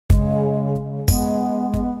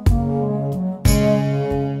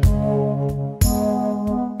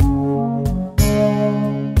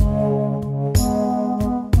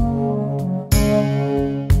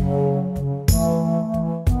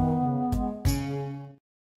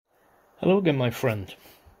Hello again, my friend.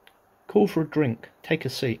 Call for a drink, take a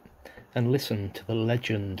seat, and listen to the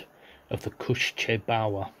legend of the Cóiste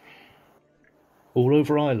Bodhar. All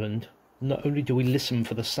over Ireland, not only do we listen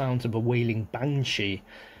for the sounds of a wailing banshee,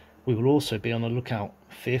 we will also be on the lookout,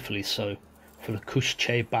 fearfully so, for the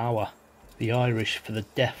Cóiste Bodhar, the Irish for the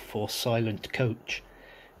deaf or silent coach.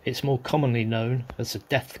 It's more commonly known as the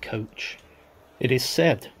death coach. It is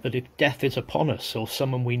said that if death is upon us or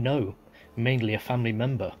someone we know, mainly a family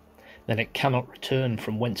member, then it cannot return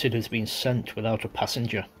from whence it has been sent without a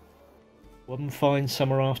passenger. One fine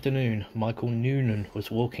summer afternoon, Michael Noonan was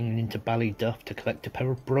walking into Ballyduff to collect a pair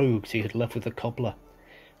of brogues he had left with the cobbler.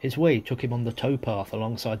 His way took him on the towpath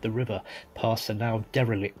alongside the river, past the now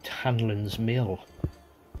derelict Hanlon's Mill.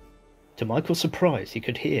 To Michael's surprise, he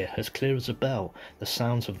could hear, as clear as a bell, the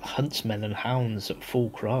sounds of the huntsmen and hounds at full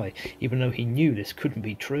cry, even though he knew this couldn't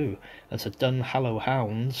be true, as the Dunhallow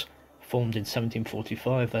Hounds, formed in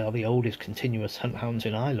 1745, they are the oldest continuous hunt hounds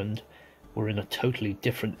in Ireland, were in a totally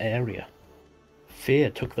different area. Fear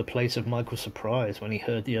took the place of Michael's surprise when he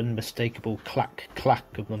heard the unmistakable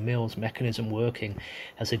clack-clack of the mill's mechanism working,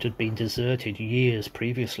 as it had been deserted years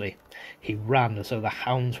previously. He ran as though the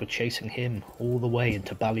hounds were chasing him all the way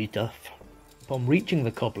into Ballyduff. Upon reaching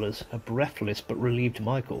the cobbler's, a breathless but relieved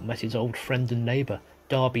Michael met his old friend and neighbour,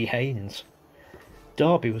 Darby Haynes.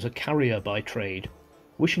 Darby was a carrier by trade.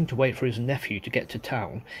 Wishing to wait for his nephew to get to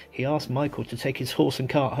town, he asked Michael to take his horse and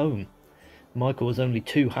cart home. Michael was only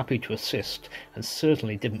too happy to assist, and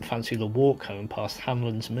certainly didn't fancy the walk home past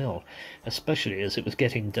Hanlon's Mill, especially as it was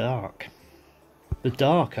getting dark. The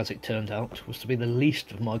dark, as it turned out, was to be the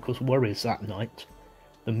least of Michael's worries that night.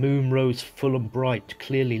 The moon rose full and bright,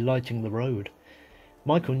 clearly lighting the road.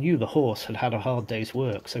 Michael knew the horse had had a hard day's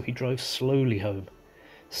work, so he drove slowly home.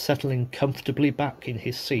 Settling comfortably back in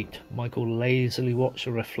his seat, Michael lazily watched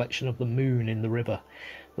the reflection of the moon in the river,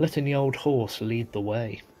 letting the old horse lead the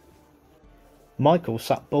way. Michael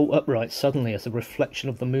sat bolt upright suddenly as the reflection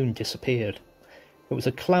of the moon disappeared. It was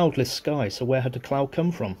a cloudless sky, so where had the cloud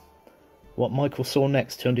come from? What Michael saw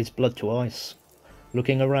next turned his blood to ice.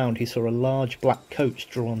 Looking around, he saw a large black coach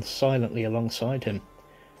drawn silently alongside him.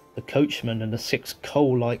 The coachman and the 6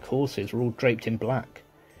 coal-like horses were all draped in black.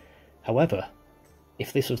 However,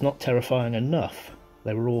 if this was not terrifying enough,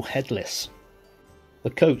 they were all headless. The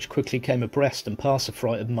coach quickly came abreast and past the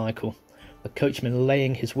frightened Michael, the coachman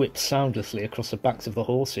laying his whip soundlessly across the backs of the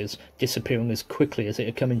horses, disappearing as quickly as it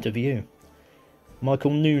had come into view. Michael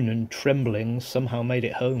Noonan, trembling, somehow made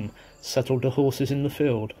it home, settled the horses in the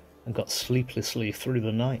field, and got sleeplessly through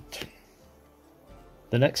the night.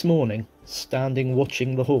 The next morning, standing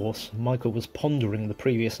watching the horse, Michael was pondering the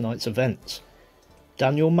previous night's events.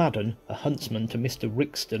 Daniel Madden, a huntsman to Mr.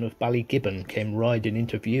 Rixton of Ballygibbon, came riding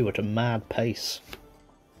into view at a mad pace.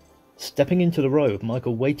 Stepping into the road,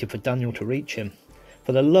 Michael waited for Daniel to reach him.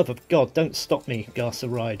 "For the love of God, don't stop me," gasped the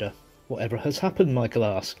rider. "Whatever has happened?" Michael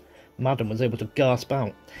asked. Madden was able to gasp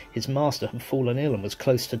out. His master had fallen ill and was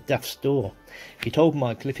close to death's door. He told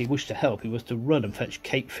Michael if he wished to help, he was to run and fetch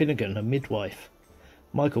Kate Finnegan, a midwife.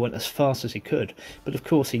 Michael went as fast as he could, but of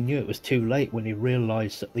course he knew it was too late when he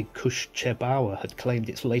realised that the Cóiste Bodhar had claimed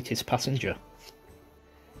its latest passenger.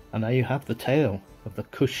 And there you have the tale of the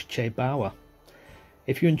Cóiste Bodhar.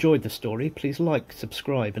 If you enjoyed the story, please like,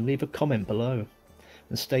 subscribe and leave a comment below.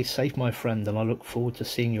 And stay safe, my friend, and I look forward to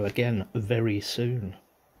seeing you again very soon.